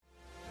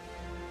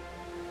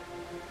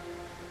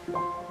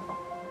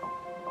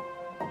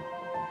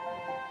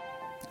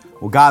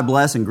Well, God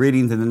bless and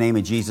greetings in the name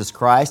of Jesus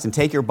Christ. And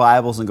take your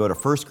Bibles and go to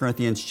 1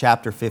 Corinthians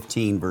chapter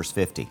 15, verse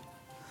 50.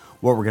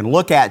 What we're going to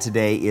look at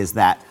today is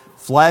that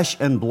flesh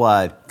and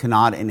blood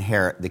cannot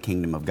inherit the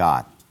kingdom of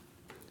God.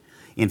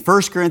 In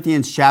 1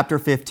 Corinthians chapter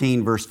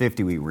 15, verse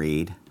 50, we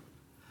read,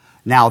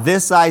 "Now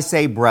this I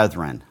say,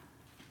 brethren,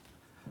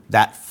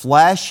 that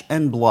flesh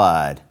and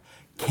blood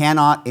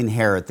cannot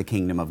inherit the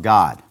kingdom of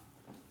God.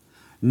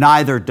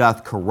 Neither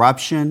doth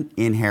corruption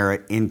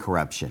inherit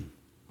incorruption."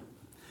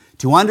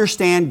 To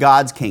understand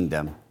God's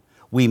kingdom,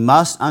 we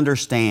must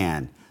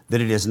understand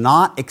that it is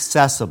not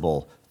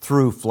accessible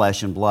through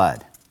flesh and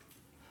blood.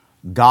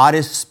 God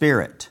is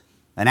spirit,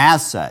 and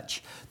as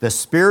such, the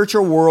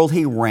spiritual world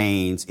He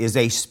reigns is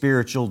a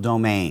spiritual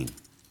domain.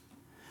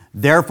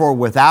 Therefore,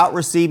 without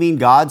receiving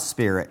God's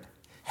Spirit,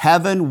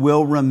 heaven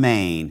will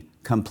remain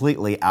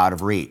completely out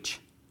of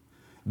reach,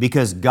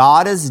 because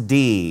God has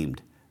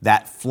deemed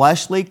that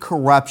fleshly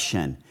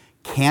corruption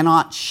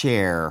cannot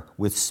share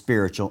with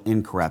spiritual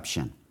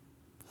incorruption.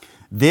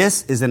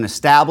 This is an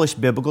established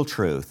biblical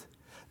truth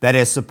that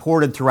is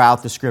supported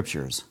throughout the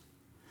Scriptures.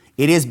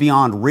 It is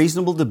beyond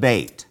reasonable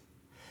debate,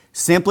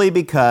 simply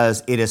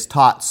because it is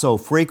taught so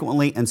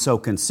frequently and so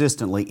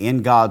consistently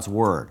in God's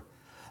Word,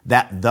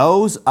 that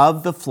those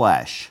of the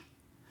flesh,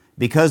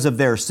 because of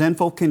their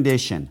sinful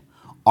condition,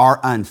 are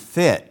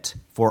unfit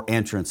for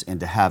entrance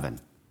into heaven.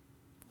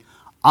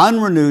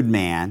 Unrenewed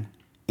man,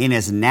 in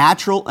his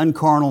natural and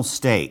carnal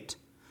state,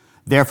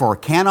 therefore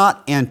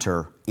cannot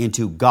enter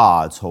into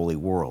God's holy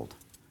world.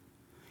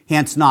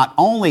 Hence, not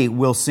only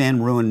will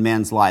sin ruin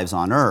men's lives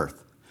on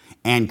earth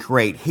and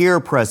create here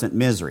present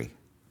misery,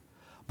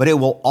 but it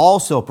will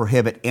also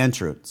prohibit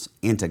entrance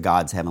into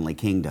God's heavenly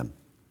kingdom.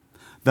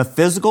 The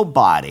physical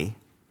body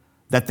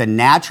that the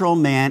natural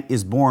man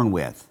is born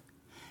with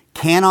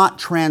cannot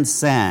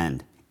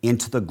transcend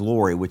into the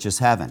glory which is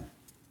heaven.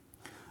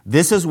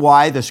 This is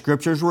why the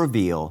Scriptures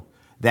reveal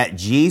that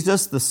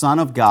Jesus, the Son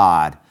of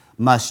God,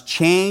 must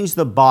change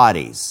the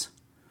bodies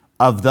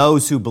of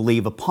those who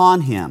believe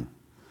upon Him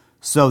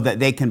so that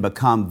they can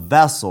become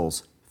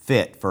vessels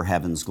fit for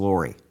heaven's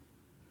glory.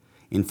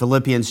 In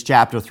Philippians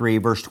chapter 3,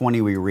 verse 20,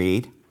 we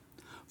read,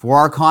 "For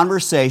our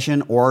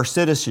conversation or our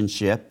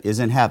citizenship is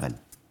in heaven,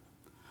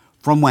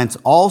 from whence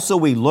also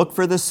we look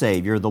for the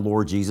Savior, the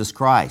Lord Jesus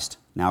Christ."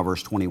 Now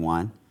verse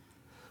 21,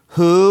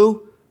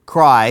 "Who,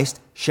 Christ,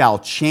 shall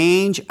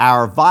change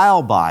our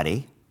vile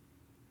body,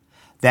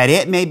 that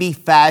it may be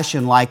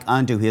fashioned like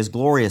unto His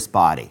glorious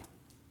body,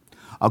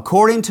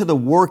 according to the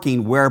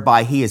working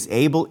whereby He is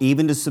able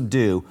even to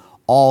subdue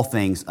all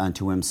things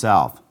unto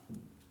Himself."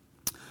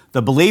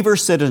 The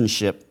believer's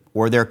citizenship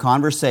or their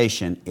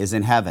conversation is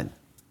in heaven.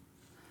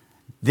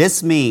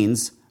 This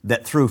means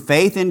that through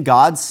faith in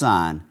God's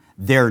Son,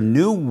 their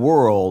new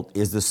world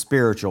is the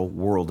spiritual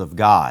world of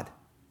God.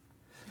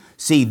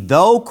 See,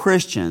 though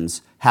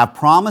Christians have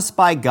promised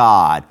by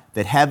God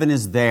that heaven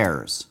is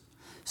theirs,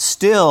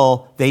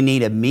 still they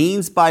need a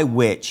means by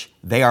which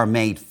they are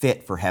made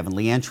fit for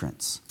heavenly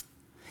entrance.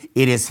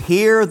 It is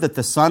here that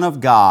the Son of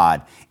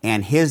God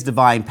and His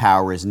divine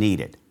power is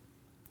needed.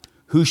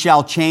 Who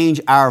shall change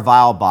our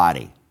vile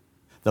body?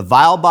 The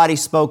vile body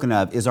spoken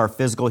of is our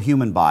physical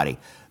human body,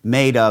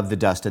 made of the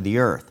dust of the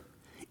earth.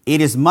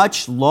 It is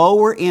much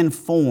lower in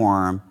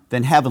form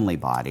than heavenly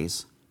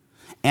bodies,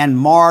 and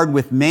marred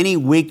with many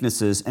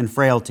weaknesses and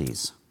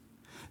frailties.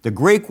 The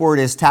Greek word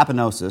is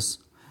tapinosis,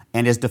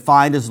 and is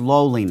defined as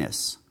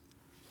lowliness,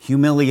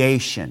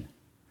 humiliation.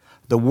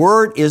 The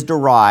word is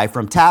derived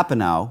from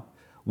tapino,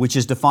 which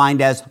is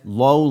defined as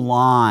low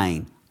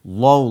lying,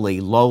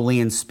 lowly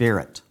in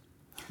spirit.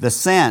 The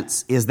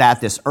sense is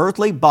that this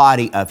earthly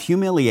body of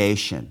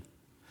humiliation,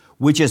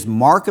 which is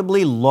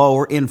markedly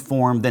lower in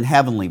form than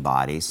heavenly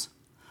bodies,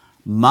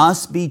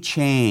 must be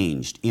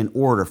changed in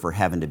order for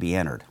heaven to be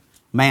entered.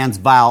 Man's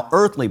vile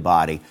earthly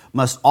body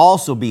must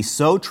also be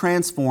so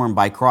transformed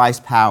by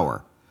Christ's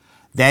power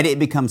that it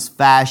becomes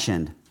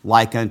fashioned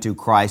like unto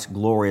Christ's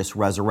glorious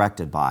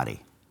resurrected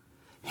body.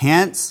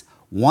 Hence,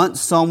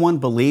 once someone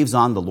believes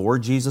on the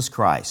Lord Jesus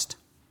Christ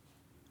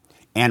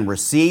and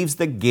receives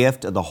the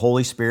gift of the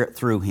Holy Spirit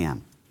through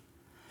Him,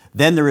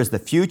 then there is the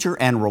future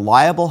and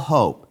reliable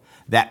hope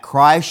that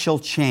Christ shall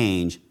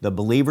change the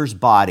believer's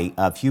body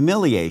of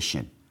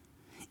humiliation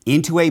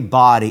into a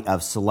body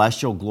of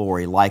celestial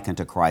glory like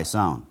unto Christ's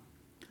own.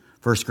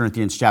 1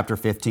 Corinthians chapter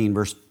 15,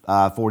 verse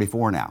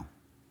 44 now.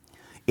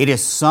 "It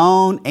is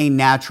sown a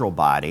natural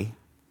body,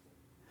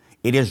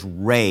 it is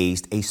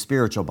raised a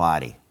spiritual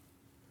body.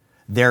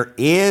 There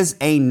is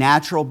a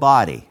natural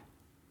body,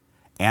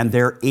 and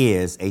there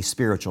is a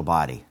spiritual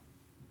body."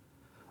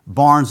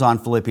 Barnes on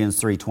Philippians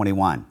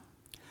 3:21.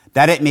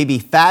 "That it may be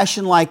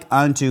fashioned like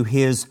unto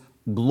His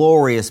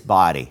glorious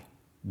body."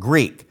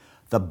 Greek,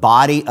 the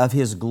body of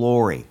His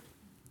glory.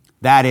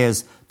 That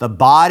is, the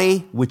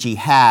body which He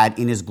had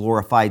in His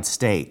glorified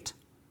state.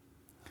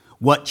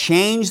 What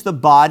change the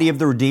body of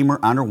the Redeemer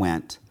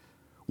underwent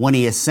when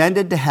He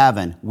ascended to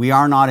heaven, we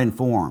are not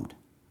informed.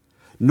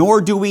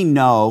 Nor do we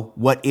know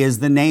what is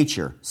the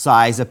nature,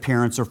 size,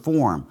 appearance, or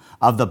form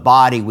of the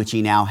body which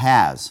He now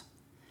has.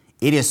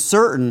 it is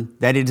certain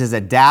that it is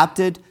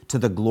adapted to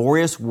the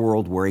glorious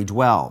world where he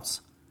dwells,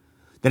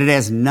 that it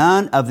has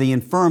none of the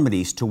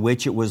infirmities to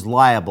which it was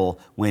liable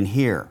when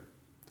here,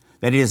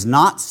 that it is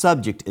not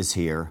subject as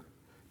here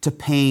to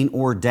pain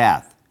or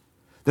death,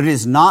 that it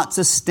is not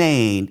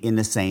sustained in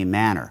the same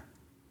manner.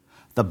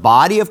 The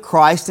body of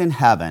Christ in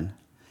heaven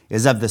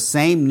is of the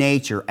same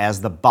nature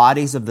as the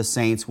bodies of the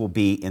saints will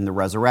be in the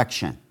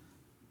resurrection,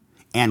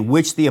 and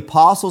which the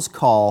apostles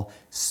call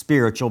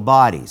spiritual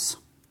bodies.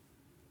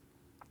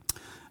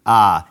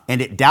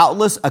 And it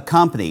doubtless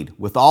accompanied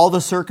with all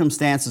the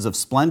circumstances of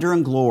splendor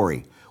and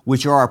glory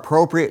which are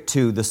appropriate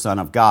to the Son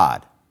of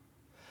God.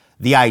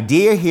 The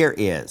idea here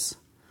is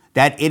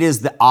that it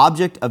is the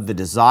object of the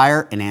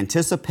desire and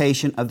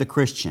anticipation of the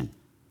Christian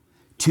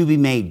to be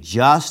made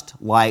just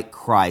like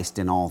Christ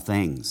in all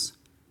things.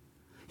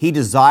 He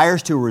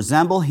desires to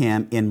resemble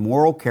him in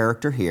moral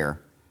character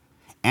here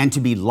and to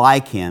be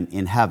like him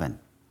in heaven.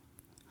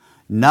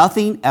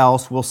 Nothing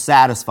else will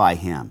satisfy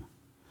him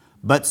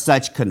but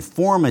such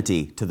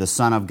conformity to the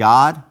Son of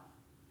God,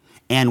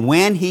 and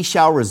when he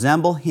shall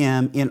resemble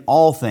him in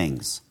all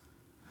things,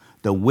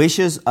 the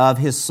wishes of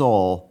his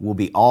soul will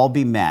all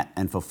be met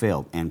and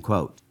fulfilled. End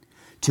quote.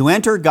 To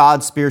enter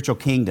God's spiritual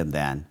kingdom,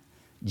 then,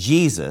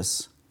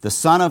 Jesus, the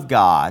Son of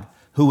God,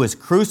 who was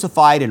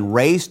crucified and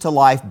raised to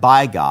life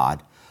by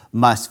God,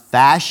 must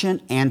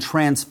fashion and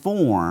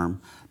transform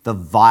the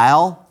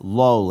vile,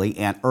 lowly,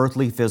 and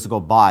earthly physical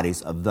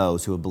bodies of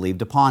those who have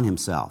believed upon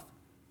himself,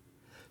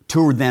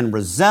 to then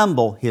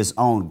resemble his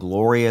own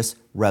glorious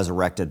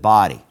resurrected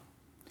body.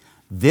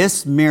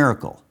 This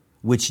miracle,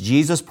 which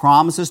Jesus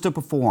promises to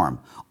perform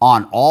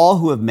on all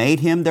who have made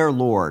him their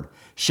Lord,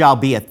 shall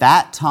be at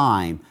that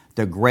time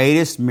the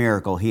greatest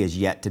miracle he has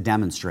yet to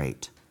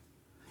demonstrate.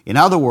 In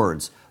other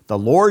words, the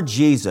Lord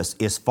Jesus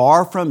is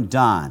far from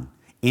done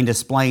in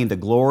displaying the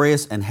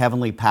glorious and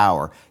heavenly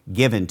power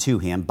given to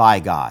him by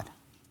God.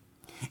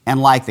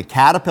 And like the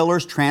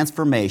caterpillar's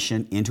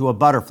transformation into a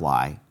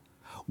butterfly,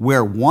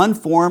 where one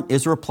form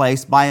is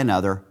replaced by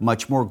another,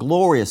 much more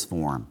glorious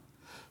form,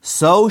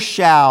 so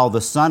shall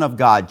the Son of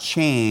God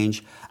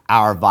change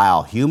our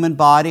vile human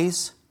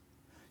bodies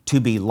to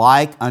be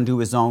like unto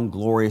his own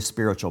glorious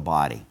spiritual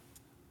body.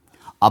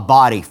 A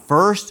body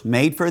first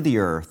made for the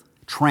earth,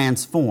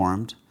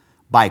 transformed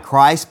by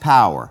Christ's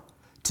power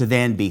to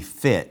then be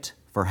fit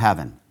for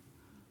heaven.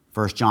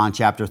 1 John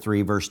chapter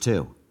 3, verse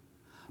 2.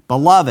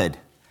 Beloved,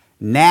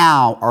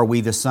 now are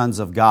we the sons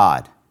of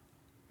God,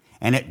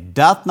 and it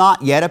doth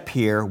not yet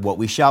appear what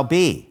we shall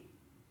be.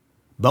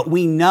 But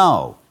we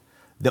know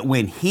that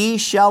when he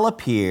shall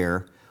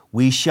appear,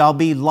 we shall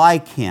be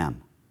like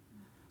him,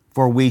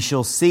 for we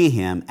shall see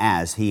him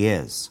as he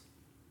is.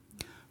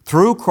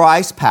 Through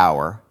Christ's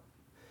power,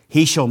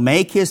 he shall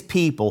make his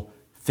people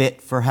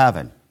fit for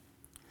heaven.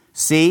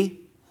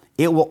 See,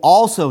 it will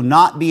also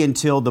not be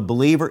until the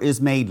believer is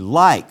made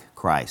like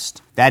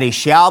Christ that he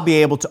shall be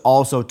able to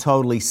also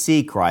totally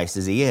see Christ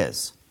as he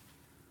is.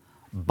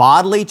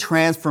 Bodily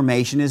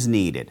transformation is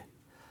needed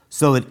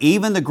so that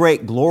even the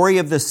great glory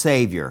of the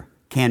Savior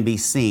can be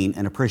seen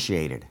and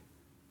appreciated.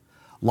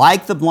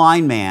 Like the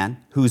blind man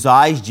whose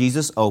eyes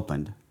Jesus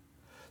opened,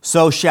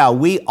 so shall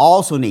we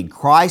also need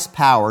Christ's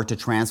power to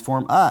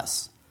transform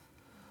us,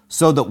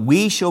 so that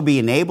we shall be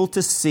enabled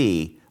to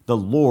see the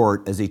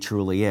Lord as he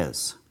truly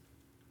is,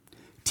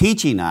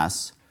 teaching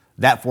us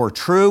that for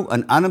true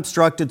and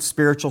unobstructed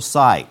spiritual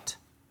sight,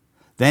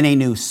 then a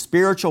new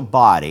spiritual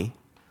body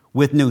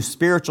with new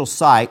spiritual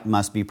sight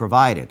must be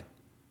provided.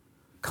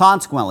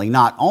 Consequently,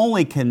 not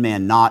only can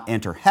men not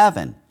enter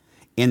heaven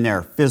in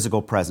their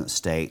physical present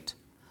state,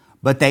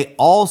 but they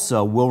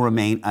also will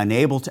remain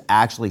unable to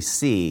actually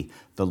see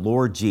the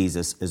Lord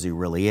Jesus as he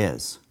really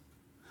is.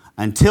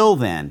 Until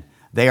then,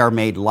 they are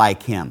made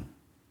like him.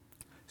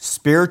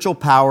 Spiritual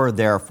power,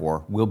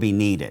 therefore, will be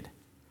needed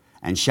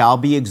and shall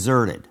be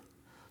exerted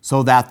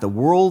so that the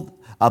world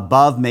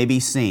above may be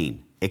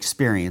seen,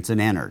 experienced,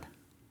 and entered.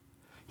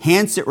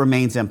 Hence, it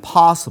remains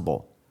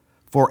impossible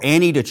for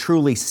any to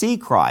truly see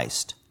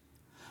Christ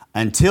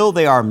until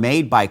they are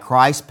made by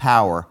Christ's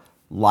power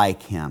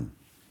like him.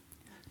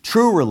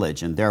 True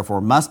religion,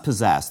 therefore, must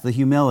possess the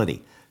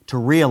humility to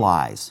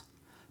realize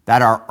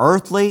that our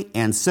earthly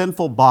and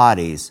sinful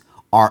bodies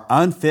are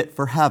unfit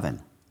for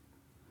heaven,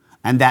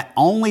 and that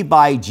only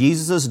by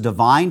Jesus'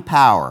 divine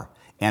power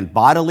and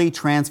bodily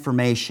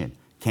transformation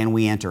can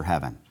we enter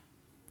heaven.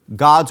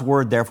 God's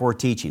word, therefore,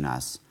 teaching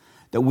us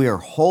that we are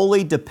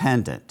wholly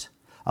dependent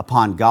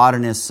upon God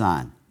and his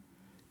Son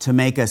to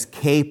make us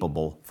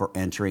capable for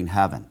entering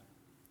heaven.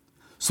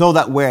 So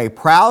that where a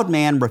proud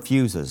man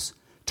refuses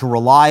to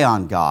rely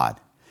on God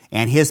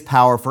and his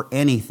power for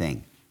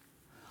anything,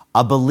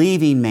 a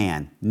believing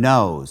man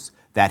knows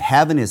that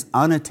heaven is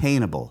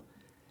unattainable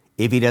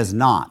if he does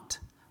not.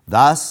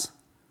 Thus,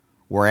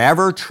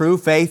 wherever true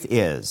faith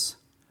is,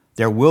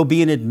 there will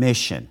be an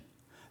admission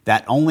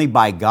that only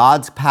by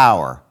God's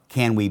power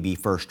can we be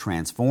first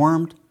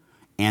transformed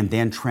and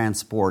then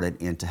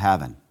transported into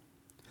heaven.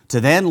 To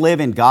then live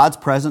in God's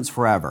presence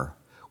forever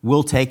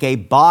will take a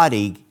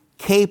body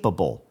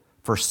capable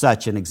for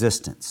such an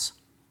existence.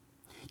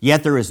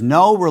 Yet there is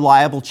no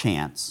reliable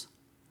chance,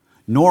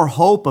 nor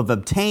hope of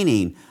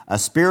obtaining a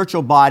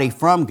spiritual body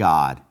from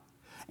God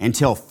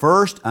until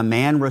first a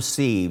man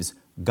receives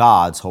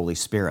God's Holy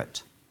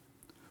Spirit.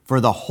 For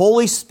the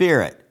Holy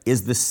Spirit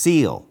is the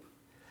seal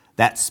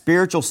that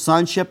spiritual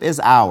sonship is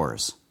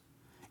ours,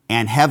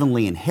 and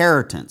heavenly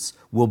inheritance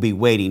will be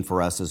waiting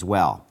for us as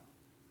well.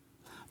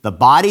 The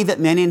body that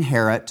men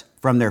inherit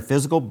from their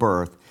physical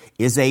birth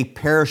is a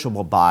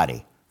perishable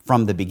body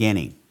from the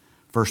beginning.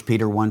 1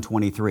 Peter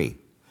 1:23.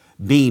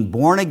 Being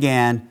born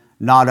again,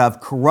 not of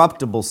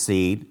corruptible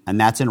seed, and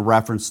that's in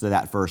reference to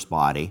that first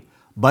body,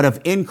 but of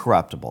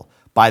incorruptible,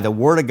 by the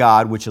word of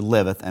God which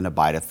liveth and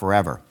abideth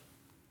forever.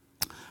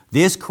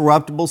 This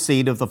corruptible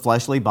seed of the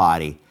fleshly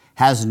body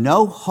has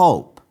no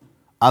hope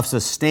of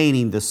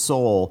sustaining the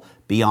soul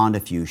beyond a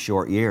few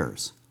short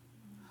years.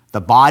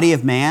 The body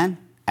of man,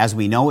 as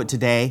we know it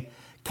today,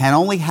 can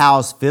only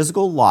house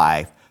physical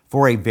life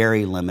for a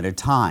very limited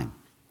time.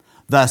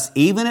 Thus,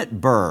 even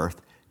at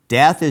birth,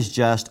 death is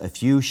just a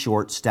few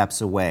short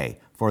steps away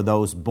for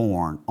those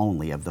born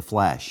only of the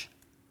flesh.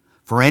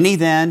 For any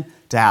then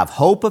to have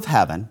hope of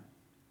heaven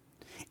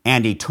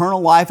and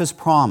eternal life is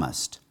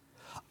promised,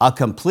 a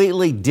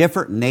completely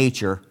different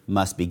nature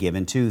must be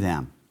given to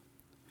them.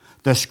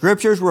 The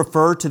Scriptures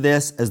refer to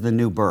this as the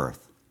new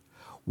birth,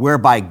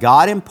 whereby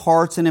God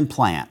imparts and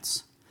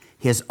implants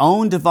His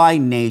own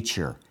divine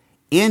nature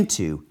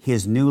into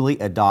His newly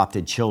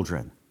adopted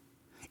children.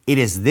 It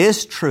is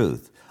this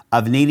truth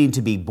of needing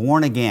to be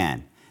born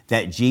again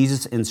that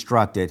Jesus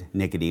instructed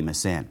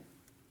Nicodemus in.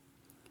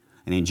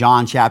 And in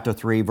John chapter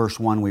 3, verse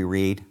 1, we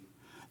read,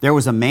 "There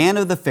was a man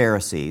of the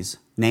Pharisees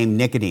named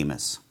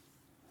Nicodemus,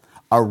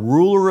 a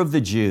ruler of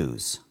the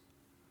Jews.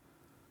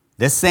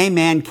 This same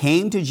man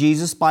came to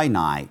Jesus by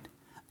night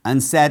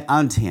and said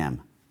unto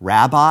him,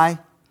 Rabbi,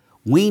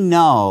 we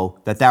know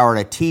that thou art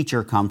a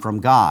teacher come from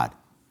God.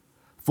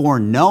 For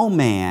no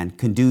man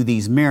can do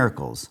these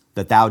miracles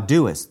that thou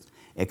doest,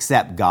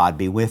 except God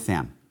be with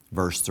him."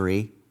 Verse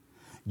 3,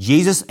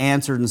 Jesus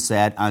answered and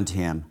said unto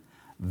him,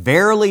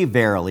 Verily,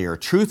 verily, or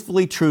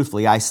truthfully,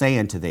 truthfully, I say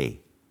unto thee,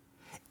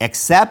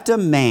 except a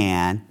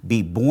man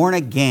be born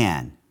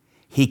again,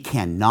 he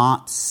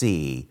cannot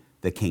see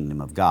the kingdom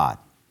of God.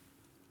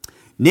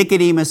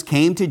 Nicodemus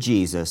came to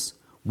Jesus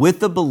with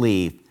the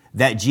belief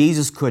that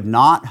Jesus could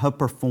not have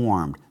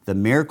performed the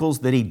miracles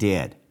that he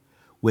did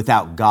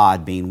without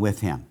God being with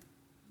him.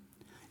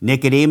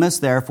 Nicodemus,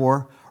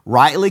 therefore,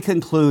 rightly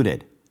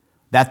concluded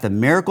that the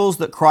miracles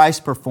that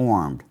Christ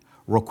performed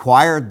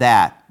required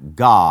that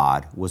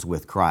God was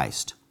with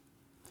Christ.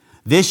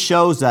 This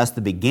shows us the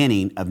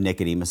beginning of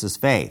Nicodemus'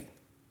 faith,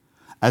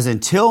 as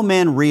until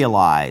men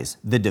realize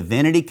the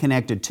divinity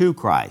connected to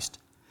Christ,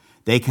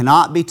 they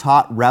cannot be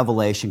taught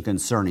revelation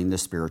concerning the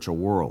spiritual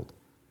world.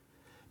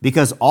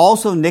 Because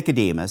also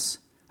Nicodemus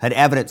had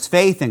evidenced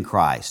faith in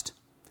Christ,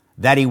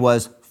 that he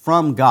was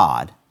from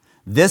God,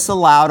 this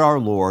allowed our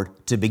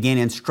Lord to begin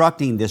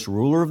instructing this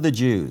ruler of the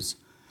Jews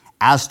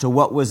as to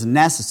what was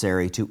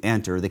necessary to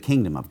enter the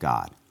kingdom of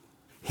God.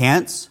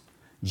 Hence,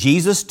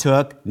 Jesus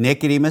took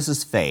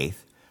Nicodemus'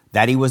 faith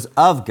that he was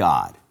of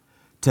God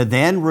to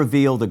then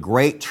reveal the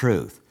great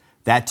truth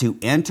that to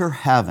enter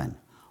heaven,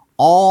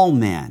 all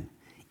men,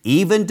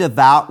 even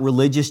devout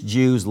religious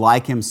Jews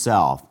like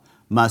himself,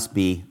 must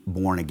be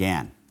born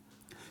again.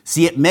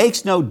 See, it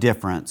makes no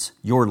difference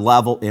your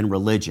level in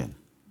religion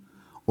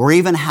or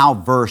even how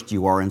versed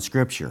you are in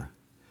Scripture.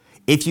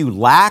 If you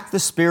lack the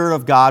Spirit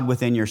of God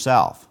within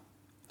yourself,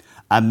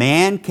 a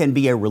man can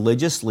be a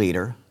religious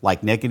leader,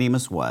 like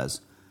Nicodemus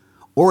was,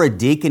 or a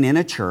deacon in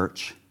a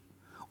church,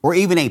 or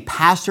even a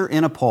pastor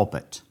in a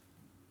pulpit.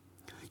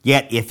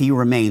 Yet if he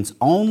remains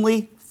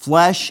only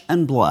flesh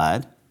and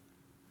blood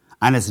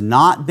and has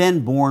not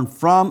been born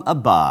from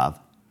above,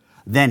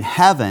 then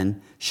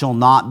heaven shall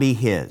not be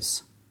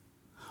his.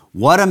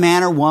 What a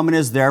man or woman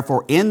is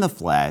therefore in the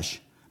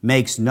flesh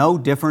makes no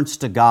difference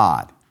to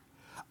God,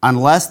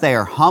 unless they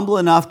are humble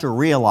enough to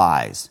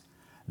realize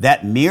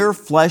that mere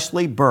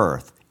fleshly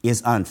birth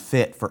is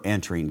unfit for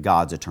entering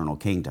God's eternal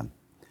kingdom.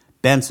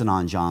 Benson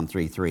on John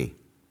 3:3.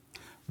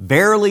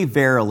 Verily,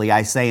 verily,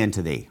 I say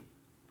unto thee,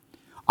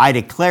 I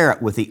declare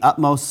it with the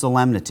utmost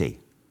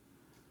solemnity,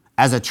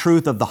 as a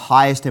truth of the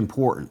highest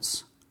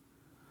importance,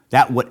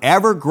 that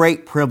whatever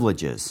great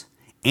privileges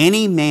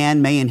any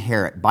man may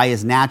inherit by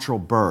his natural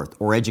birth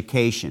or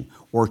education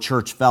or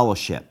church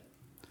fellowship,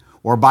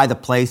 or by the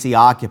place he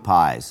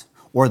occupies,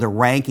 or the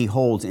rank he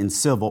holds in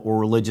civil or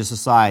religious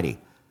society,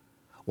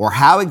 or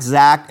how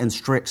exact and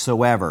strict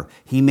soever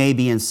he may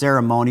be in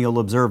ceremonial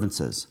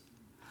observances,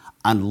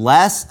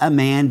 unless a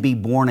man be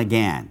born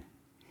again,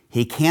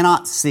 he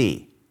cannot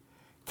see,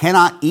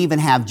 cannot even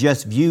have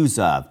just views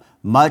of,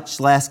 much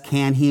less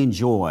can he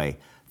enjoy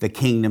the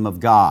kingdom of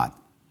God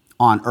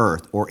on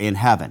earth or in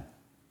heaven,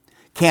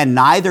 can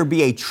neither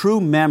be a true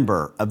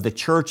member of the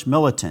church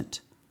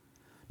militant,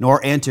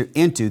 nor enter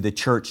into the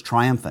church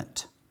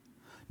triumphant.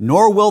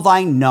 Nor will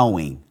thy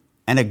knowing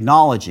and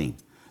acknowledging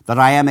that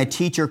I am a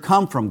teacher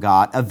come from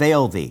God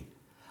avail thee,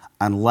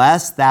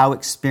 unless thou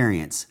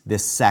experience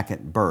this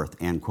second birth,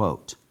 end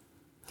quote.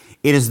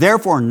 It is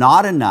therefore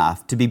not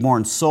enough to be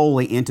born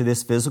solely into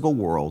this physical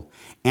world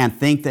and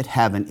think that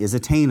heaven is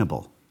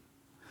attainable.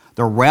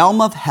 The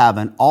realm of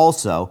heaven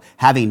also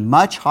having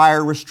much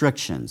higher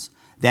restrictions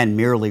than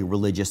merely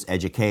religious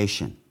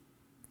education.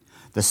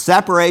 The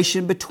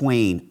separation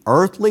between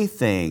earthly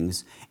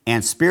things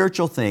and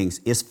spiritual things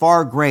is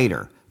far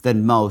greater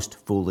than most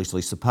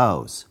foolishly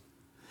suppose,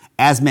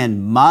 as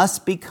men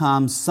must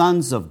become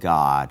sons of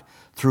God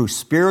through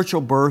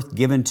spiritual birth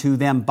given to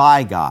them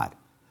by God,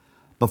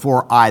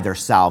 before either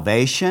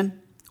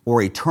salvation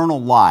or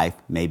eternal life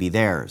may be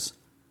theirs.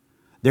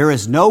 There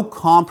is no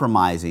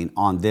compromising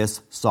on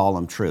this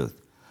solemn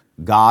truth.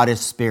 God is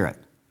spirit,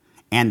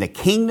 and the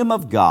kingdom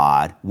of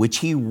God, which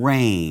he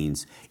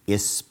reigns,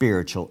 is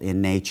spiritual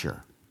in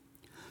nature.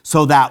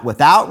 So that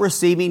without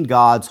receiving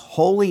God's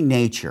holy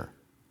nature,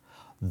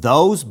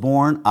 those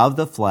born of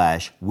the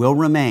flesh will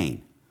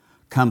remain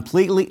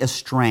completely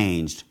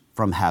estranged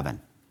from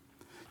heaven.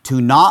 To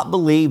not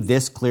believe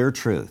this clear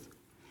truth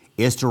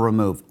is to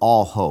remove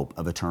all hope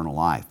of eternal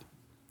life.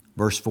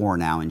 Verse 4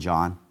 now in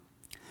John.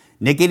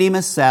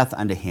 Nicodemus saith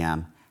unto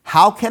him,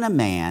 How can a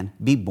man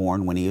be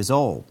born when he is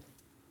old?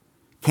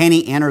 Can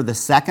he enter the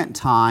second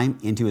time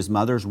into his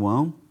mother's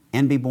womb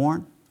and be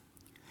born?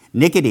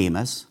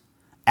 Nicodemus,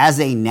 as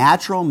a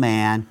natural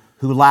man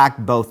who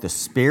lacked both the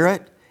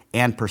spirit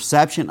and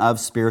perception of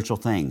spiritual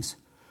things,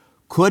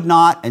 could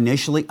not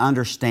initially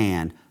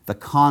understand the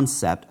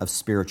concept of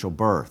spiritual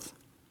birth,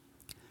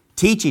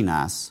 teaching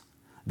us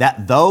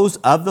that those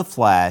of the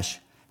flesh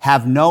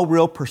have no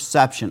real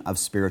perception of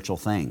spiritual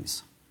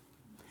things.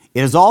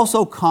 It is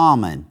also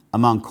common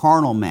among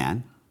carnal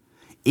men,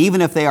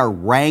 even if they are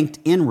ranked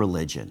in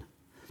religion,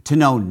 to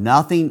know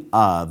nothing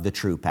of the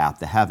true path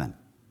to heaven.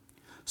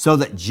 So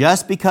that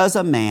just because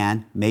a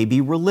man may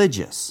be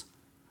religious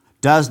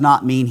does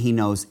not mean he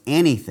knows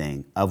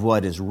anything of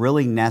what is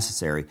really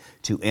necessary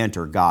to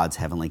enter God's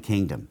heavenly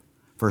kingdom.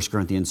 1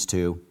 Corinthians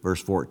 2,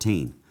 verse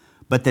 14.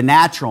 But the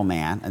natural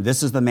man, and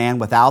this is the man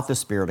without the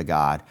Spirit of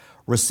God,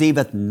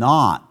 receiveth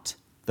not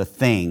the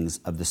things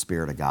of the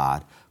Spirit of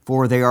God,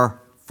 for they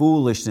are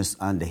foolishness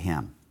unto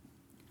him.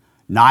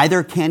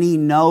 Neither can he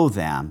know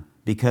them,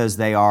 because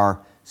they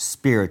are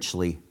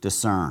spiritually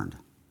discerned.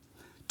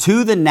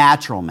 To the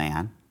natural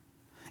man,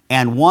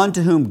 and one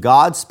to whom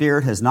God's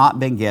Spirit has not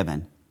been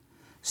given,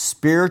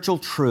 spiritual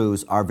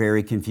truths are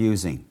very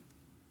confusing.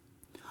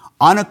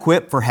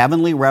 Unequipped for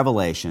heavenly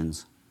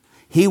revelations,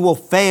 he will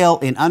fail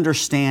in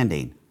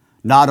understanding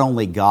not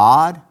only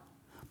God,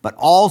 but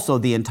also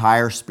the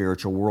entire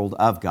spiritual world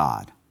of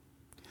God.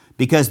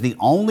 Because the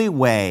only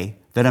way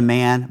that a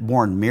man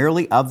born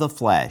merely of the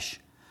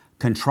flesh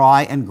can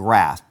try and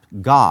grasp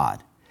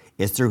God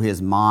is through his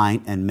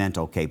mind and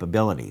mental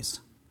capabilities.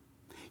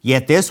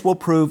 Yet this will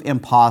prove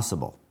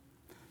impossible,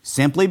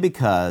 simply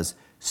because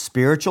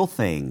spiritual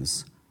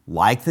things,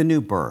 like the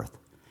new birth,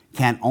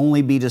 can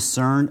only be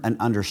discerned and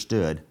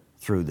understood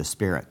through the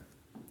Spirit.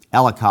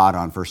 Ellicott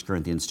on 1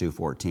 Corinthians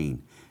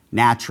 2:14.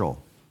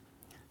 Natural.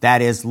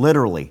 That is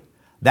literally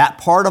that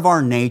part of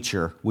our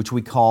nature which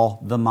we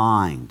call the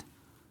mind.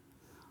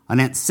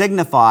 And it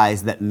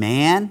signifies that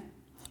man,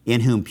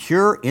 in whom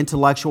pure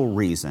intellectual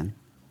reason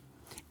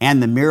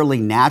and the merely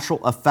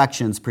natural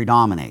affections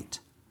predominate.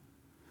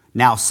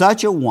 Now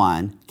such a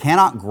one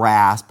cannot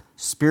grasp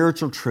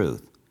spiritual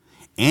truth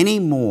any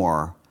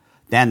more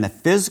than the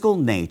physical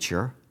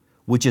nature,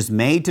 which is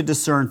made to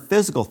discern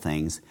physical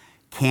things,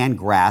 can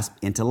grasp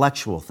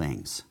intellectual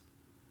things.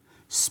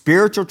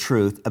 Spiritual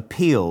truth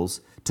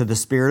appeals to the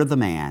spirit of the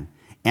man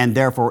and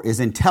therefore is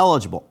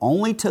intelligible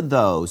only to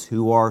those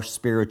who are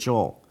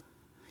spiritual,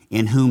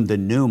 in whom the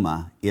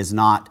pneuma is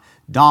not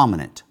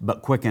dominant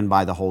but quickened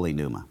by the holy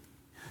pneuma.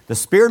 The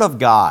Spirit of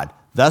God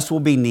thus will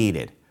be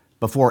needed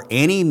before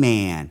any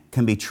man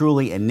can be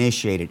truly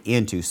initiated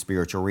into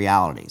spiritual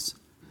realities,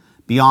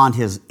 beyond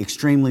his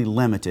extremely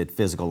limited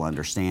physical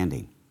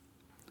understanding.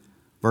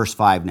 Verse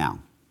 5 now.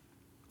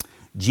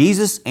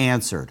 Jesus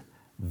answered,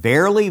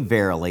 Verily,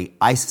 verily,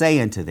 I say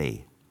unto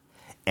thee,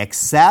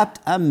 except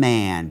a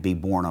man be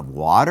born of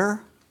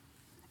water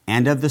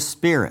and of the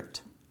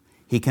Spirit,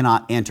 he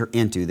cannot enter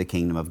into the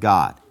kingdom of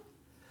God.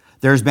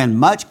 There's been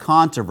much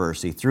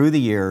controversy through the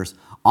years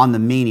on the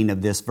meaning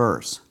of this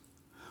verse,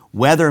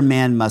 whether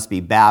men must be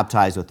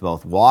baptized with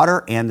both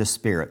water and the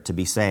Spirit to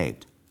be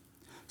saved.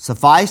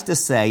 Suffice to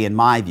say, in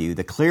my view,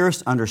 the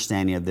clearest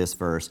understanding of this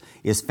verse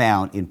is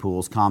found in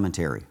Poole's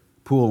commentary.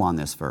 Poole on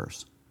this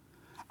verse.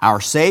 Our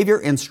Savior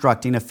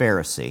instructing a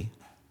Pharisee,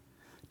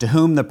 to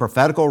whom the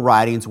prophetical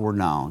writings were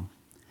known,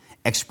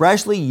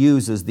 expressly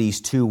uses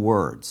these two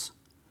words,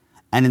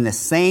 and in the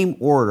same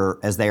order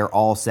as they are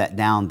all set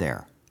down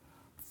there.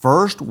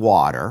 First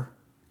water,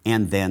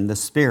 and then the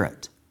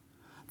Spirit,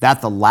 that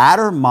the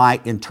latter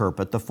might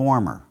interpret the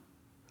former.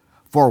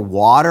 For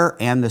water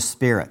and the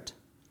Spirit,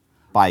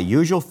 by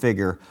usual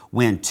figure,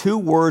 when two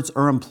words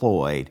are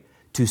employed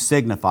to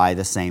signify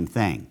the same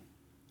thing,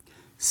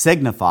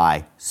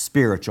 signify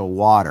spiritual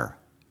water,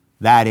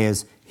 that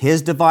is,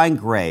 His divine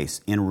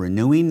grace in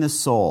renewing the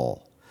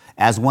soul,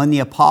 as when the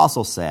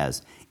apostle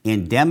says,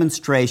 in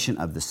demonstration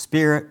of the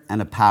Spirit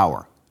and of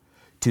power,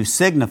 to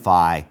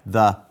signify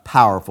the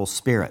powerful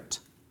Spirit.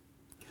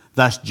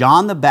 Thus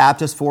John the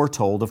Baptist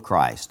foretold of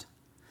Christ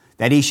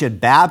that he should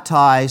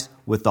baptize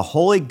with the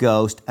Holy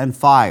Ghost and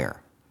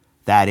fire,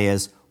 that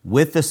is,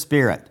 with the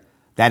Spirit,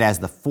 that has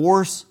the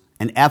force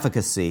and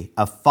efficacy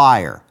of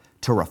fire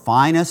to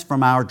refine us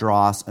from our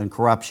dross and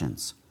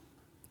corruptions.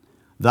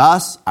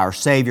 Thus, our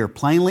Savior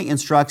plainly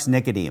instructs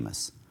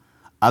Nicodemus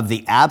of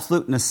the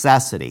absolute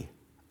necessity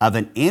of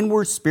an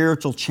inward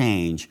spiritual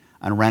change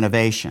and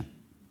renovation,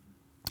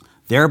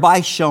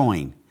 thereby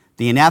showing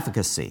the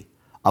inefficacy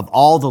of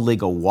all the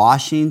legal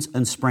washings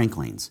and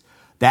sprinklings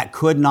that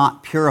could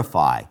not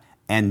purify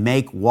and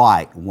make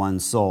white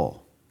one's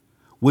soul,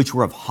 which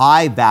were of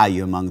high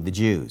value among the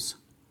Jews.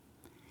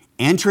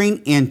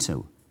 Entering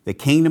into the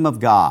kingdom of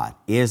God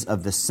is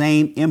of the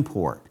same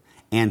import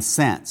and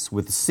sense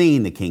with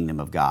seeing the kingdom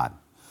of God.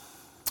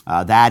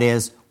 That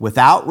is,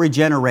 without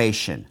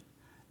regeneration,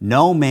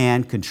 no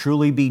man can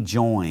truly be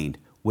joined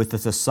with the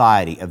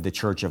society of the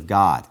church of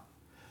God,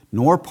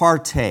 nor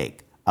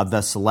partake of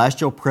the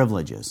celestial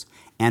privileges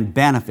and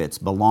benefits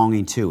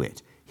belonging to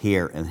it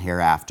here and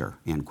hereafter."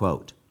 End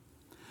quote.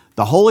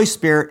 The Holy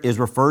Spirit is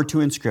referred to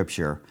in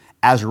Scripture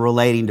as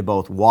relating to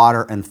both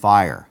water and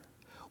fire,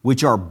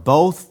 which are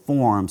both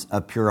forms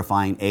of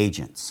purifying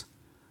agents.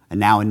 And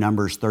now in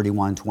Numbers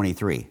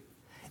 31:23,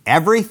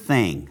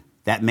 "Everything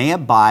that may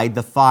abide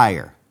the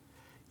fire,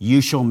 you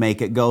shall make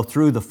it go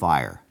through the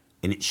fire,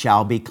 and it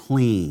shall be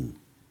clean.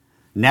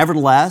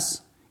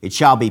 Nevertheless, it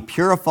shall be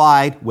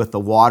purified with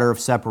the water of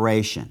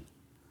separation.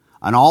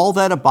 And all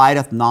that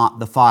abideth not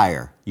the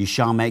fire, you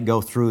shall make go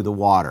through the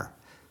water."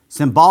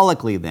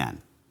 Symbolically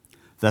then,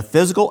 the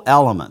physical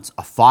elements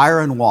of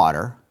fire and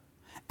water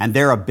and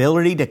their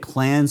ability to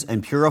cleanse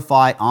and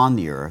purify on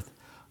the earth,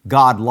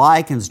 God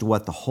likens to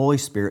what the Holy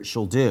Spirit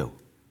shall do,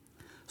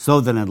 so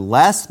that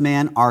unless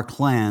men are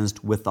cleansed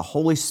with the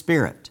Holy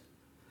Spirit,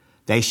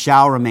 they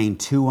shall remain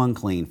too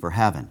unclean for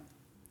heaven.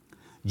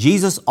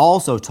 Jesus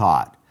also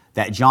taught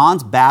that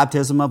John's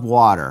baptism of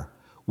water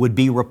would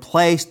be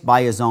replaced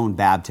by his own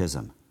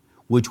baptism,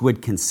 which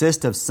would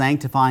consist of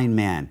sanctifying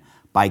men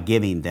by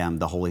giving them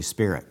the Holy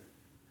Spirit.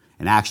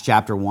 In Acts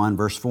chapter 1,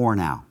 verse 4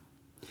 now,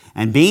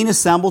 "And being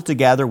assembled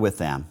together with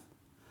them,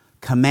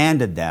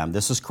 commanded them,"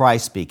 this is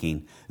Christ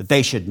speaking, "that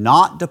they should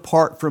not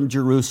depart from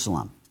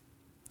Jerusalem,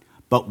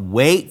 but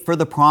wait for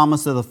the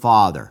promise of the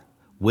Father,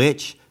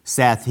 which,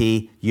 saith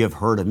he, you have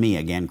heard of me,"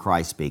 again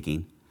Christ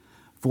speaking,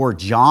 "For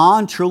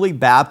John truly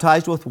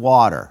baptized with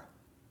water,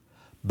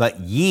 but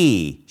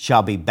ye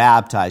shall be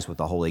baptized with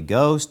the Holy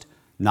Ghost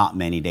not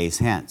many days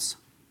hence."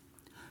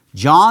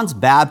 John's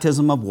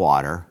baptism of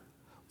water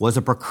was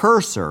a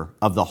precursor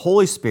of the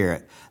Holy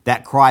Spirit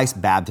that Christ's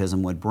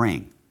baptism would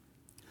bring.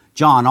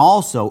 John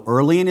also,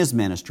 early in his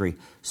ministry,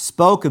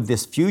 spoke of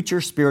this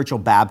future spiritual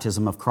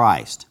baptism of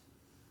Christ,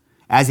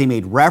 as he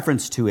made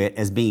reference to it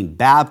as being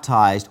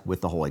baptized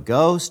with the Holy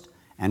Ghost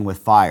and with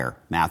fire,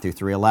 Matthew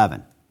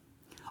 3:11.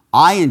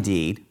 "I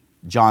indeed,"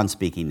 John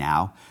speaking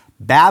now,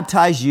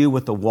 "baptize you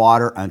with the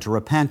water unto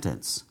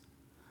repentance.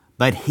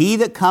 But he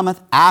that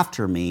cometh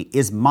after me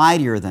is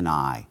mightier than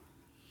I,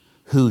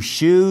 whose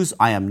shoes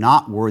I am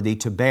not worthy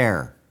to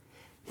bear.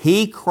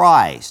 He,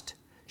 Christ,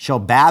 shall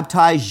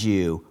baptize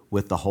you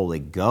with the Holy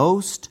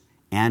Ghost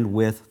and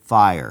with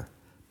fire."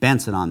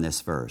 Benson on this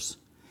verse.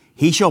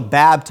 "He shall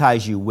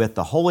baptize you with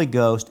the Holy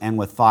Ghost and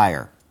with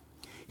fire.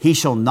 He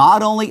shall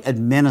not only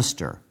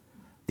administer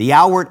the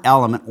outward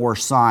element or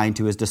sign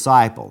to his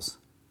disciples,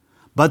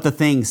 but the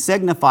things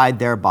signified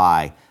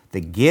thereby,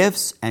 the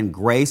gifts and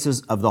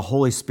graces of the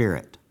Holy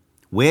Spirit,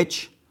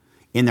 which,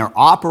 in their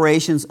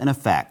operations and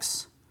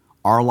effects,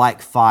 are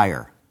like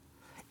fire,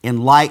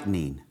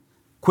 enlightening,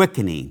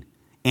 quickening,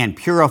 and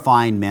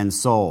purifying men's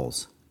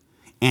souls,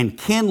 and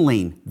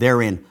kindling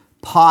therein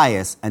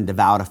pious and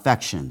devout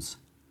affections,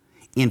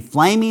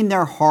 inflaming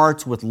their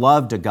hearts with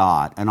love to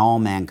God and all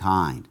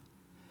mankind,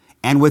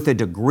 and with a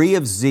degree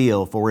of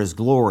zeal for his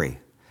glory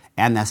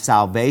and the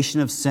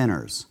salvation of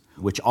sinners,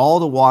 which all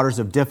the waters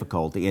of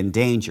difficulty and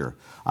danger,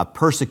 of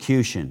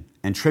persecution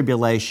and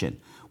tribulation,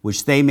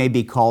 which they may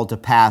be called to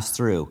pass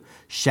through,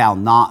 shall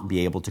not be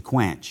able to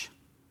quench.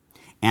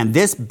 And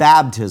this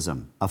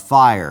baptism of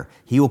fire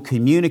he will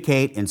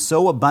communicate in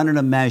so abundant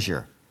a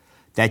measure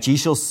that ye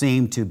shall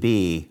seem to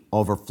be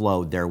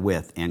overflowed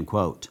therewith." End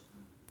quote.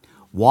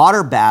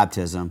 Water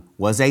baptism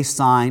was a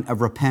sign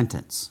of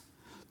repentance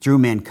through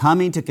men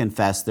coming to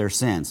confess their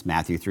sins,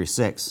 Matthew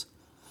 3:6,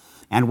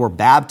 and were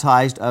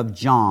baptized of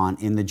John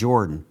in the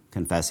Jordan,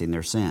 confessing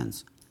their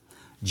sins.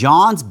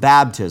 John's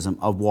baptism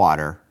of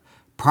water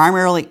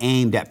primarily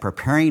aimed at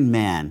preparing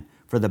men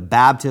for the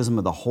baptism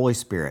of the Holy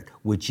Spirit,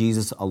 which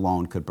Jesus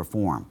alone could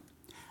perform.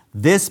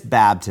 This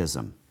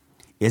baptism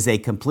is a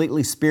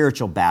completely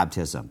spiritual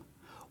baptism,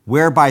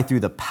 whereby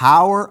through the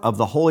power of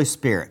the Holy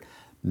Spirit,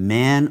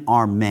 men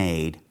are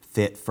made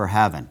fit for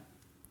heaven.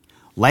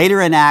 Later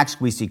in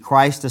Acts, we see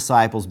Christ's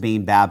disciples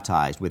being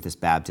baptized with this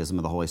baptism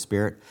of the Holy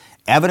Spirit,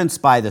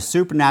 evidenced by the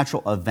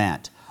supernatural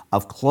event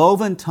of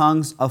cloven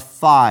tongues of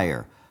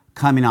fire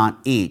coming on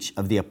each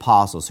of the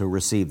apostles who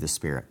received the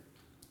Spirit.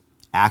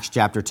 Acts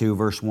chapter 2,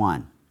 verse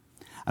 1.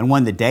 And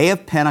when the day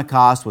of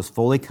Pentecost was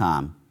fully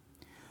come,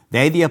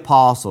 they, the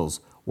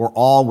apostles, were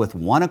all with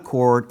one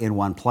accord in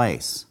one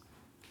place.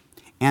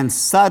 And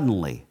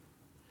suddenly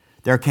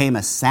there came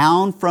a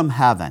sound from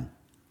heaven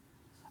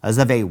as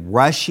of a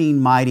rushing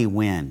mighty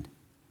wind,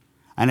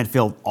 and it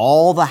filled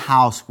all the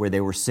house where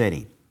they were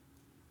sitting.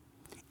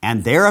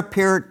 And there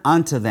appeared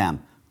unto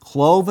them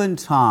cloven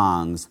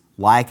tongues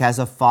like as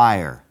of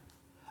fire,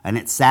 and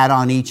it sat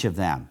on each of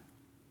them.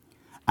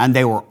 And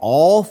they were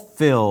all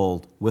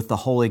filled with the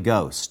Holy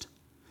Ghost,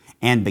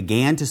 and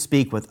began to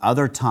speak with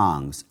other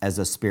tongues as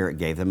the Spirit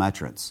gave them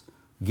utterance.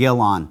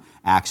 Gilon,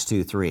 Acts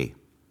 2:3.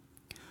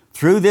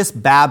 Through this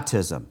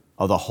baptism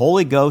of the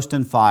Holy Ghost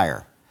and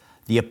fire,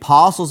 the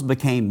apostles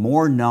became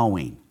more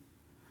knowing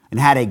and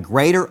had a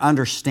greater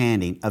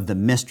understanding of the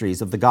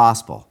mysteries of the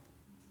gospel,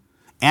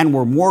 and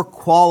were more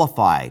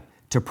qualified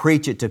to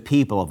preach it to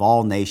people of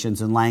all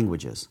nations and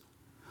languages.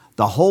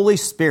 The Holy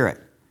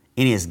Spirit,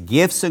 in His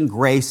gifts and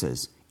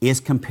graces, is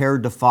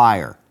compared to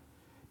fire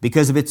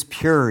because of its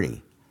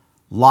purity,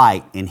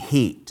 light, and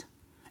heat,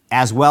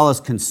 as well as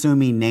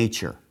consuming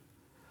nature.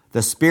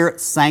 The Spirit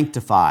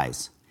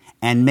sanctifies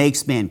and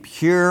makes men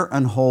pure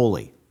and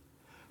holy,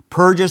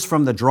 purges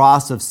from the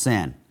dross of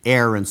sin,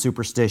 error, and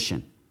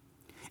superstition,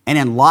 and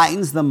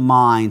enlightens the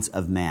minds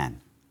of men,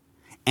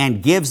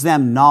 and gives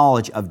them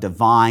knowledge of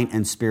divine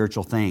and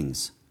spiritual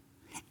things,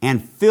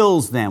 and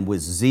fills them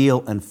with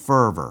zeal and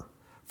fervor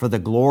for the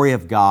glory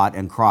of God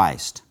and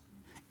Christ,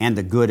 and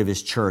the good of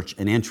His church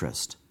and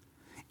interest,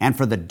 and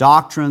for the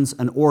doctrines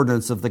and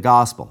ordinance of the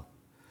gospel,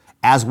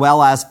 as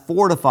well as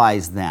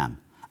fortifies them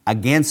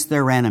against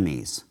their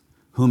enemies,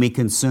 whom He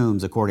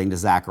consumes, according to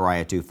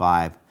Zechariah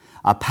 2:5,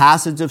 a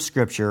passage of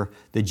Scripture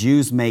the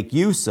Jews make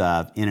use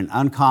of in an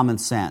uncommon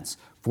sense,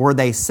 for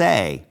they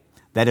say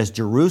that as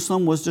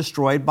Jerusalem was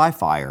destroyed by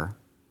fire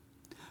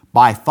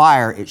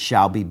it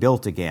shall be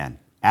built again,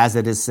 as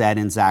it is said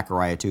in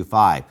Zechariah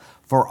 2:5,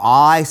 for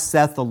I,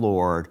 saith the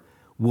Lord,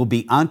 will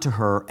be unto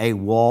her a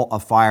wall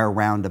of fire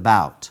round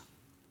about.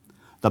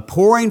 The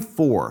pouring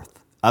forth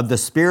of the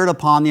Spirit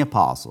upon the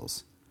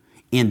apostles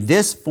in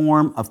this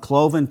form of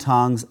cloven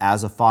tongues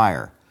as a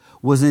fire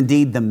was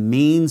indeed the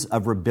means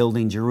of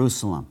rebuilding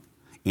Jerusalem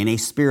in a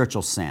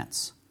spiritual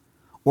sense,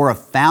 or of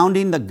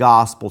founding the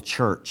gospel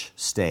church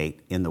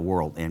state in the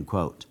world, end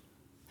quote.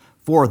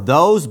 For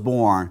those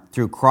born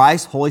through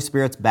Christ's Holy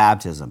Spirit's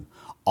baptism,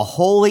 a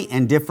holy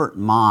and different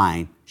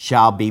mind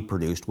shall be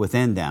produced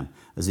within them,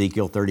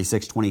 Ezekiel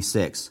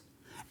 36:26.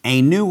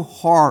 A new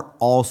heart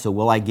also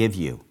will I give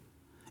you,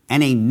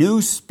 and a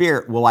new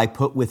spirit will I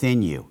put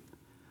within you.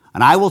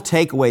 And I will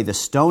take away the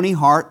stony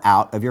heart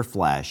out of your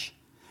flesh,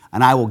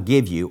 and I will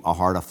give you a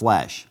heart of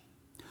flesh.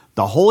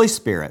 The Holy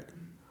Spirit,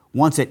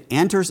 once it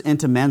enters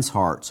into men's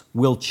hearts,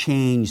 will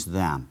change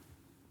them.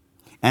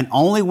 And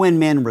only when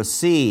men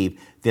receive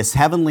this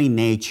heavenly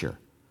nature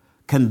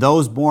can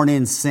those born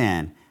in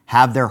sin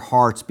have their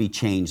hearts be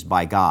changed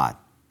by God.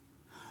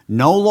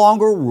 No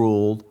longer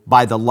ruled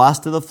by the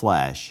lust of the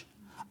flesh,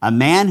 a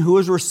man who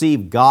has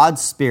received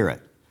God's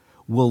Spirit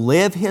will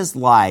live his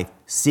life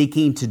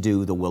seeking to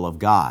do the will of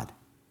God.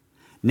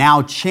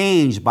 Now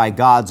changed by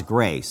God's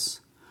grace,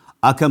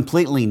 a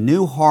completely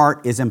new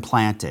heart is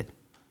implanted.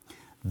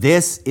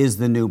 This is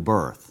the new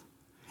birth,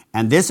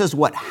 and this is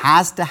what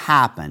has to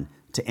happen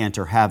to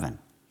enter heaven.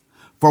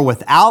 For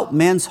without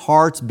men's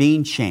hearts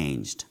being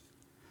changed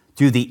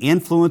through the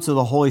influence of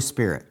the Holy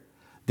Spirit,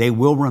 they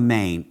will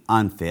remain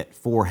unfit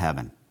for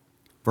heaven.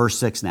 Verse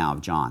 6 now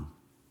of John.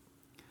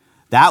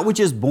 That which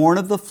is born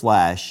of the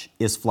flesh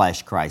is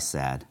flesh, Christ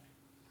said,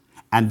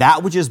 and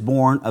that which is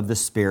born of the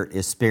Spirit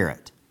is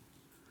spirit.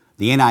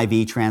 The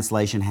NIV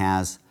translation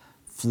has,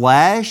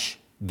 flesh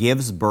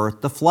gives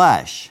birth to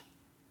flesh,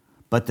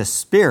 but the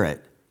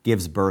Spirit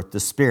gives birth to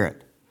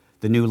spirit.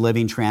 The New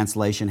Living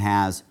Translation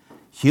has,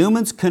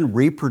 humans can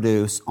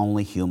reproduce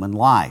only human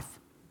life,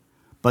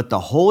 but the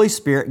Holy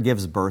Spirit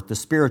gives birth to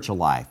spiritual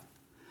life.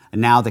 And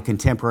now the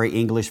Contemporary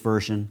English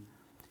Version,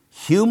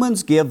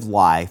 humans give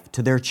life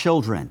to their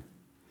children,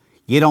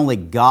 yet only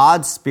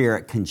God's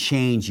Spirit can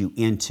change you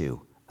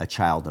into a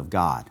child of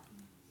God.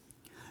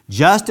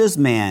 Just as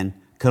men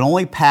can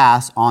only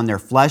pass on their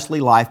fleshly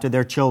life to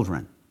their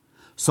children,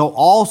 so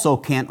also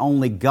can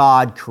only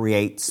God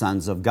create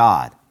sons of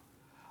God,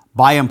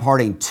 by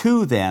imparting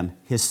to them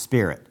His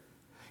Spirit.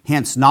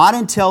 Hence, not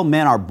until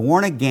men are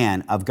born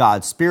again of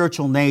God's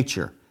spiritual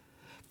nature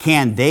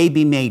can they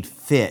be made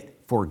fit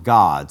for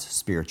God's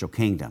spiritual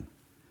kingdom.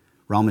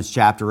 Romans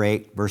chapter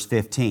 8, verse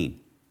 15.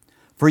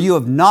 For you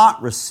have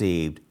not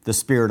received the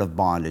spirit of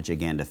bondage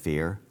again to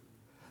fear,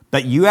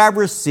 but you have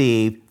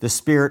received the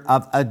spirit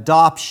of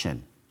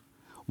adoption,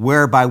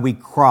 whereby we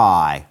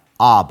cry,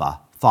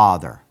 Abba,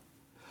 Father.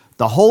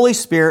 The Holy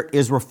Spirit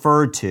is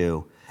referred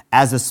to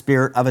as the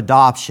spirit of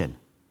adoption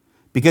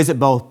because it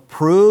both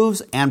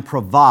proves and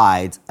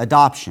provides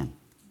adoption.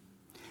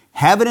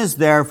 Heaven is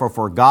therefore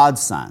for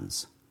God's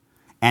sons,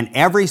 And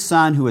every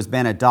son who has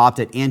been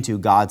adopted into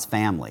God's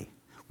family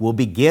will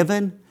be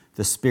given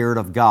the Spirit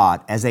of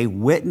God as a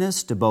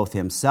witness to both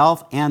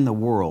himself and the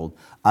world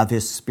of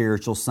his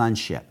spiritual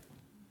sonship.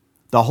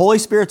 The Holy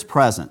Spirit's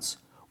presence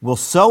will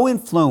so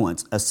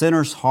influence a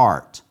sinner's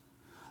heart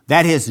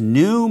that his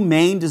new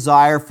main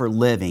desire for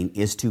living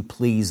is to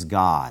please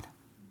God.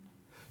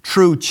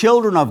 True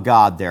children of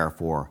God,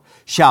 therefore,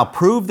 shall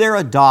prove their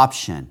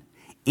adoption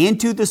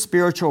into the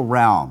spiritual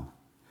realm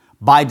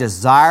by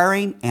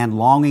desiring and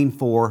longing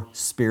for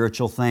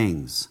spiritual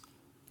things,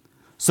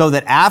 so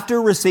that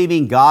after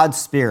receiving God's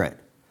Spirit,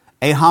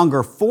 a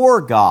hunger for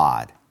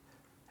God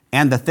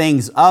and the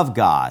things of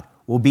God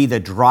will be the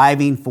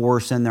driving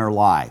force in their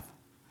life.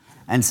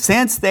 And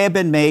since they have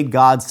been made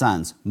God's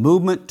sons,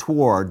 movement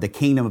toward the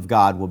kingdom of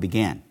God will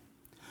begin.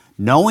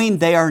 Knowing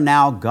they are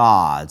now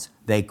God's,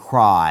 they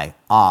cry,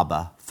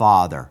 Abba,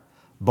 Father.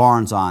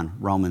 Barnes on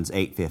Romans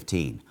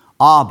 8:15.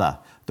 Abba,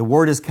 the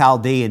word is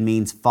Chaldean,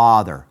 means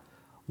father.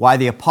 Why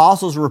the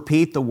apostles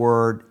repeat the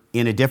word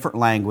in a different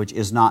language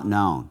is not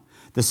known.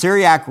 The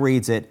Syriac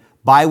reads it,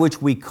 by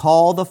which we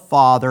call the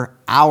Father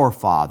our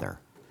Father.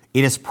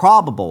 It is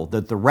probable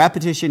that the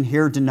repetition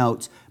here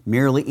denotes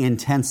merely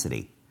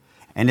intensity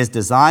and is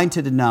designed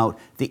to denote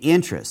the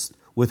interest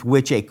with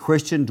which a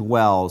Christian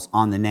dwells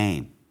on the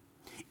name,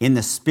 in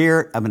the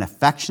spirit of an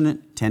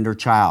affectionate, tender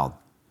child.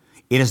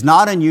 It is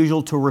not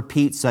unusual to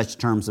repeat such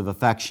terms of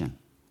affection.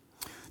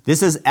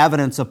 This is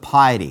evidence of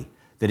piety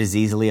that is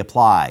easily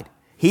applied.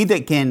 He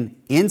that can,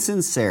 in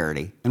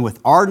sincerity and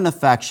with ardent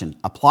affection,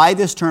 apply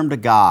this term to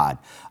God,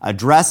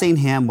 addressing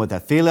him with a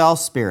filial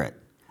spirit,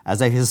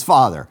 as of his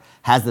Father,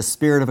 has the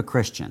spirit of a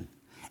Christian.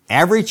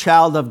 Every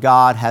child of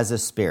God has a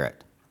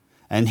spirit,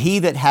 and he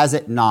that has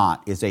it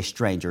not is a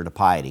stranger to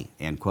piety.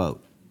 End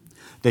quote.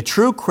 The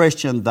true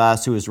Christian,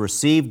 thus, who has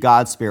received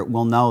God's Spirit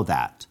will know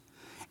that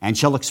and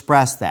shall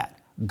express that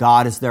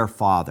God is their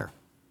Father.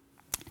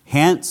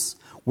 Hence,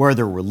 where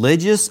the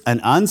religious and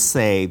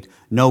unsaved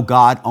know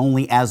God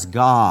only as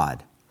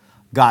God,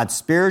 God's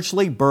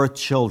spiritually birthed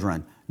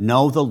children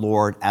know the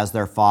Lord as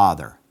their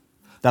Father.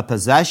 The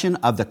possession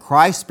of the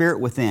Christ Spirit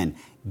within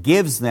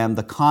gives them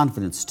the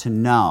confidence to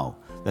know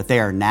that they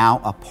are now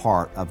a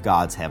part of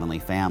God's heavenly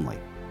family.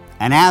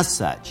 And as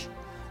such,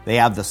 they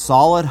have the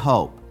solid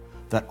hope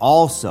that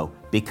also,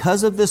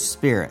 because of the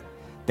Spirit,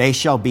 they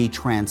shall be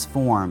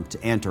transformed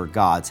to enter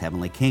God's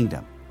heavenly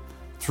kingdom,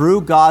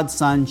 through God's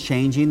Son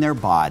changing their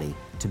body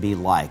to be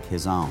like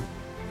His own,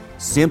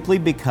 simply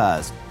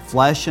because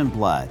flesh and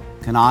blood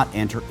cannot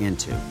enter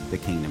into the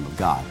kingdom of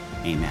God.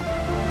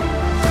 Amen.